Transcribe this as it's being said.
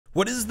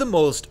What is the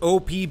most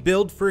OP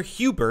build for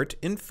Hubert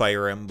in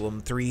Fire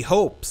Emblem 3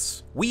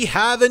 Hopes? We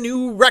have a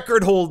new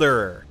record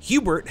holder!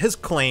 Hubert has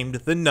claimed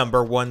the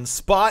 #1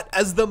 spot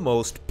as the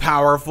most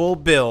powerful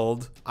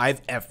build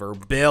I've ever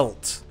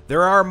built.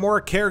 There are more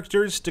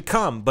characters to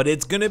come, but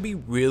it's gonna be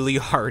really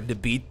hard to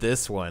beat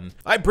this one.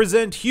 I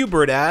present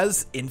Hubert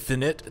as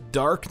Infinite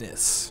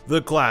Darkness.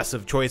 The class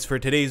of choice for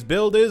today's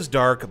build is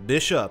Dark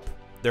Bishop.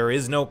 There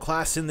is no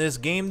class in this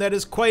game that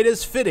is quite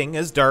as fitting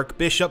as Dark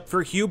Bishop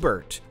for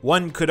Hubert.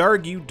 One could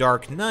argue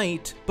Dark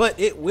Knight, but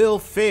it will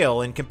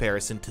fail in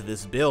comparison to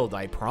this build,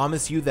 I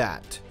promise you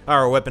that.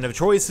 Our weapon of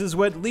choice is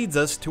what leads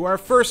us to our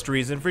first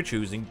reason for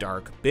choosing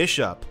Dark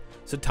Bishop,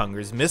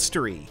 Sutunger's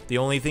Mystery. The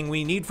only thing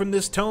we need from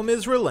this tome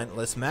is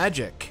Relentless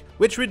Magic,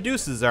 which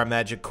reduces our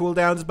magic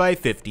cooldowns by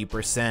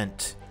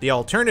 50%. The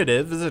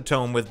alternative is a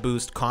tome with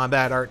boost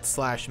combat art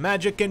 /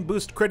 magic and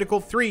boost critical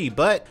 3,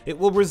 but it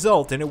will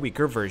result in a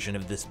weaker version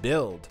of this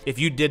build. If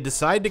you did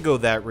decide to go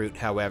that route,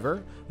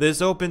 however, this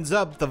opens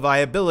up the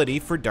viability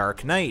for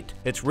Dark Knight.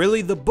 It's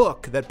really the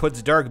book that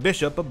puts Dark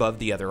Bishop above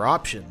the other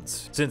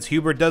options. Since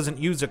Hubert doesn't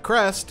use a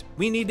crest,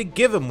 we need to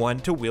give him one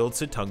to wield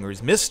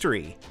Sutunger's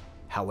Mystery.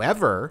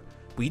 However,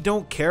 we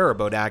don't care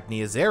about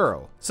Agnia's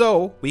Arrow,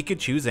 so we could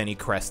choose any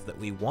crest that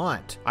we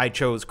want. I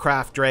chose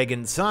Craft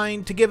Dragon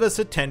Sign to give us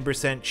a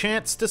 10%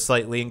 chance to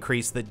slightly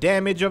increase the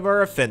damage of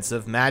our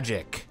offensive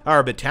magic.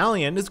 Our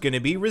battalion is going to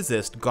be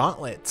Resist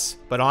Gauntlets,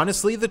 but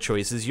honestly the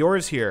choice is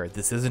yours here,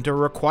 this isn't a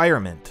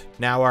requirement.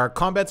 Now our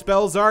combat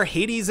spells are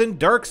Hades and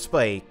Dark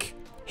Spike.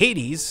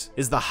 Hades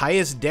is the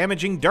highest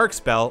damaging dark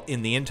spell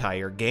in the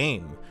entire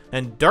game,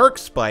 and Dark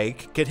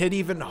Spike can hit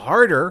even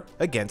harder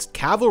against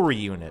cavalry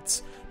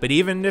units. But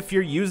even if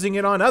you're using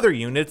it on other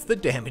units, the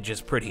damage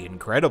is pretty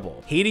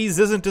incredible. Hades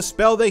isn't a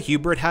spell that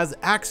Hubert has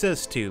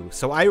access to,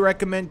 so I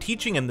recommend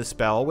teaching him the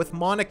spell with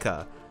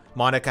Monica.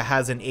 Monica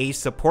has an A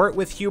support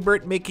with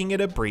Hubert, making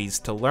it a breeze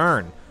to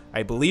learn.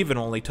 I believe it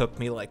only took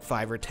me like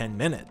 5 or 10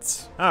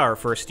 minutes. Our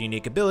first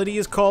unique ability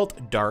is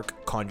called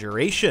Dark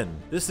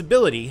Conjuration. This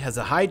ability has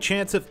a high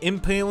chance of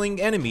impaling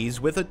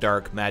enemies with a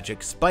dark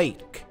magic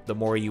spike. The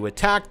more you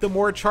attack, the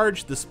more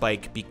charged the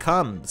spike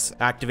becomes.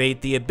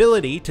 Activate the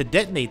ability to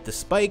detonate the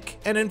spike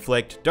and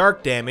inflict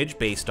dark damage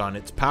based on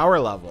its power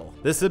level.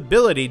 This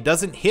ability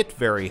doesn't hit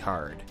very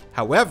hard.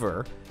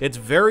 However, it's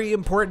very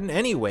important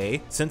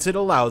anyway, since it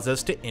allows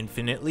us to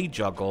infinitely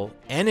juggle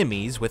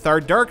enemies with our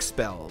dark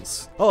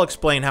spells. I'll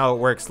explain how it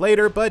works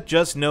later, but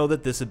just know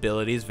that this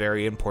ability is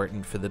very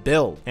important for the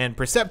build. And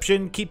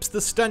Perception keeps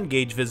the stun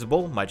gauge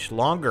visible much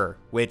longer,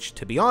 which,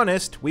 to be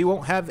honest, we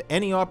won't have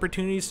any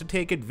opportunities to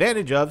take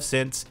advantage of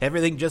since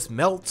everything just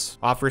melts.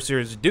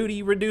 Officer's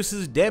Duty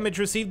reduces damage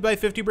received by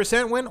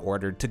 50% when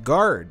ordered to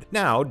guard.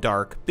 Now,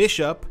 Dark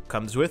Bishop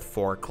comes with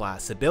 4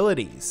 class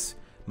abilities.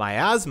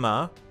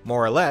 Miasma,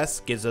 more or less,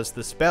 gives us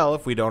the spell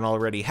if we don't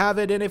already have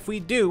it, and if we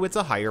do, it's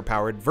a higher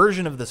powered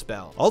version of the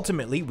spell,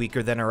 ultimately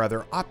weaker than our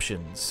other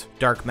options.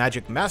 Dark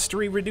Magic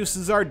Mastery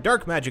reduces our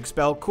dark magic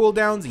spell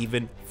cooldowns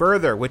even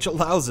further, which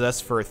allows us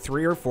for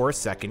 3 or 4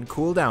 second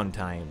cooldown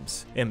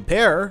times.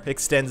 Impair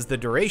extends the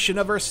duration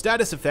of our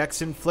status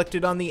effects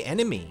inflicted on the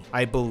enemy.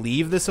 I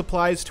believe this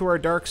applies to our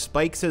dark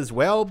spikes as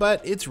well, but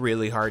it's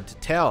really hard to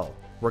tell.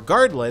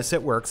 Regardless,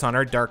 it works on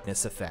our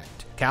darkness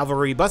effect.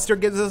 Cavalry Buster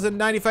gives us a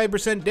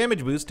 95%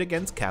 damage boost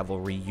against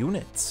cavalry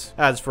units.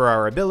 As for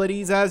our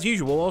abilities, as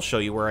usual, I'll show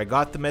you where I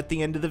got them at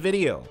the end of the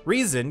video.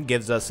 Reason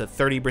gives us a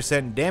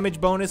 30%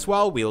 damage bonus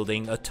while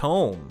wielding a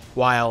tome.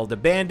 Wild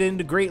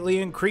Abandoned greatly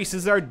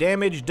increases our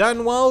damage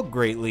done while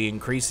greatly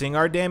increasing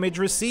our damage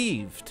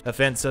received.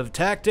 Offensive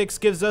Tactics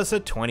gives us a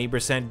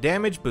 20%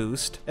 damage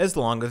boost as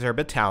long as our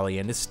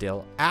battalion is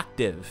still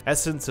active.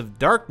 Essence of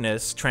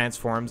Darkness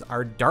transforms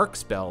our dark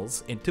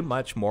spells into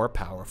much more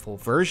powerful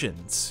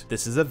versions.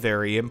 This is a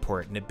very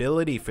important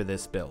ability for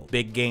this build.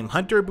 Big Game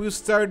Hunter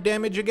boosts our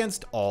damage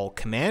against all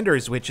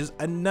commanders, which is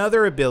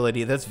another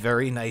ability that's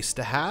very nice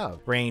to have.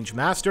 Range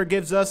Master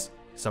gives us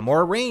some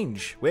more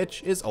range,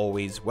 which is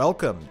always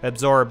welcome.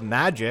 Absorb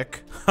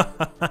Magic.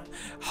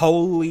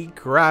 Holy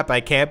crap,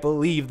 I can't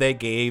believe they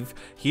gave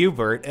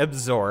Hubert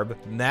Absorb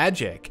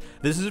Magic.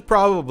 This is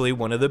probably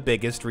one of the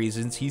biggest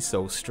reasons he's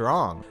so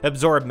strong.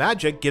 Absorb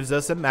Magic gives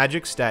us a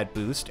magic stat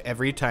boost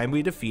every time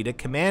we defeat a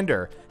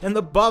commander, and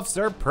the buffs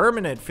are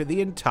permanent for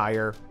the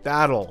entire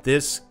battle.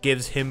 This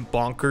gives him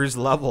bonkers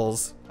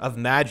levels of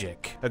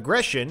magic.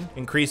 Aggression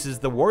increases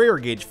the warrior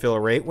gauge fill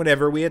rate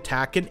whenever we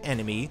attack an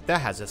enemy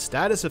that has a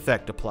status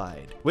effect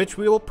applied, which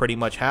we will pretty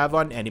much have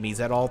on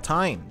enemies at all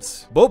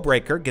times.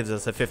 Bowbreaker gives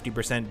us a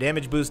 50%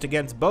 damage boost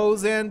against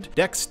bows, and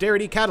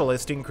Dexterity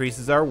Catalyst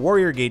increases our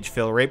warrior gauge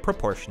fill rate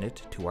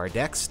proportionate to our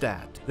dex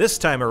stat. This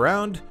time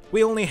around,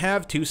 we only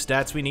have 2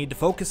 stats we need to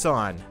focus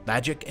on,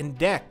 Magic and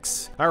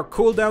Dex. Our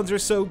cooldowns are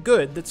so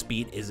good that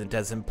speed isn't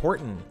as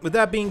important. With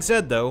that being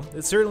said though,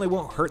 it certainly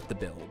won't hurt the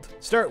build.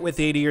 Start with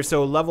 80 or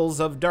so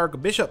levels of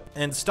Dark Bishop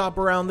and stop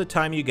around the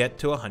time you get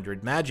to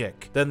 100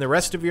 Magic. Then the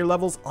rest of your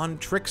levels on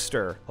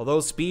Trickster.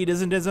 Although speed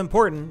isn't as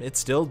important, it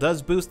still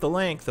does boost the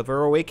length of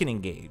our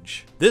Awakening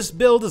gauge. This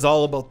build is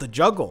all about the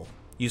juggle.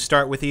 You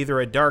start with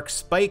either a Dark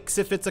Spikes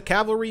if it's a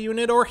cavalry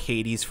unit or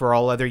Hades for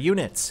all other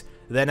units.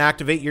 Then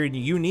activate your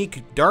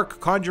unique Dark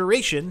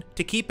Conjuration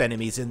to keep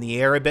enemies in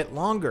the air a bit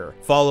longer.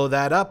 Follow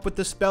that up with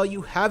the spell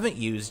you haven't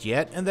used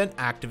yet and then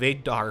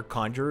activate Dark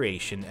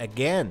Conjuration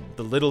again.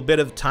 The little bit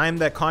of time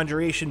that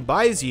Conjuration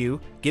buys you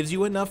gives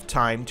you enough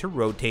time to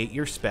rotate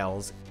your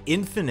spells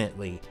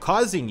infinitely,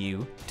 causing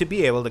you to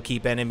be able to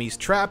keep enemies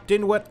trapped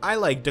in what I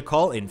like to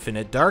call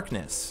infinite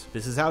darkness.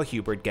 This is how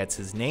Hubert gets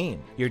his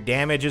name. Your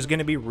damage is going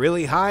to be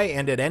really high,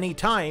 and at any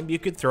time you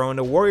could throw in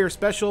a warrior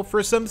special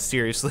for some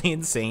seriously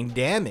insane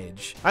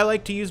damage. I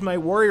like to use my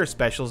warrior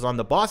specials on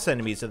the boss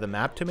enemies of the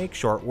map to make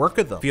short work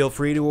of them. Feel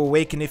free to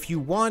awaken if you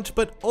want,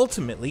 but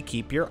ultimately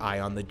keep your eye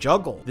on the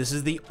juggle. This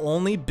is the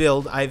only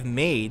build I've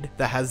made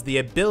that has the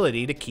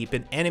ability to keep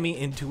an enemy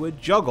into a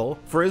juggle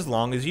for as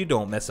long as you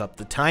don't mess up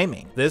the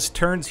timing. This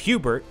turns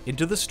Hubert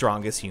into the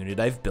strongest unit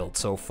I've built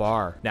so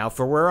far. Now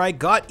for where I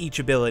got each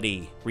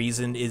ability.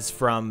 Reason is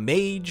from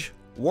Mage,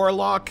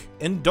 Warlock,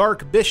 and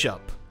Dark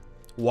Bishop.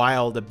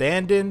 Wild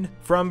Abandon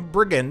from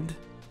Brigand.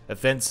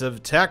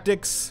 Offensive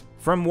Tactics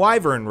from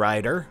Wyvern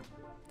Rider.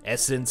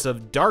 Essence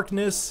of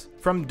Darkness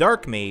from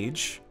Dark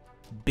Mage.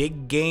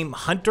 Big Game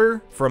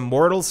Hunter from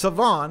Mortal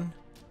Savant.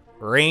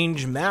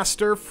 Range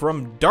Master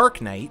from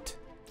Dark Knight.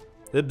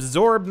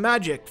 Absorb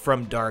Magic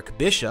from Dark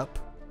Bishop.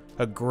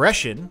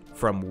 Aggression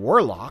from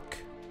Warlock,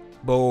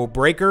 Bow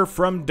Breaker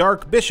from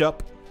Dark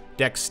Bishop,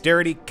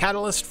 Dexterity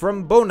Catalyst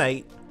from Bow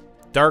Knight,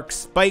 Dark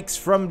Spikes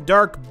from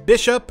Dark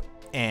Bishop,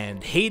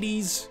 and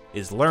Hades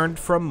is learned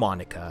from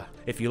Monica.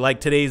 If you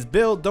like today's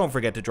build, don't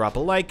forget to drop a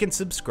like and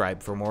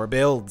subscribe for more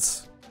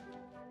builds.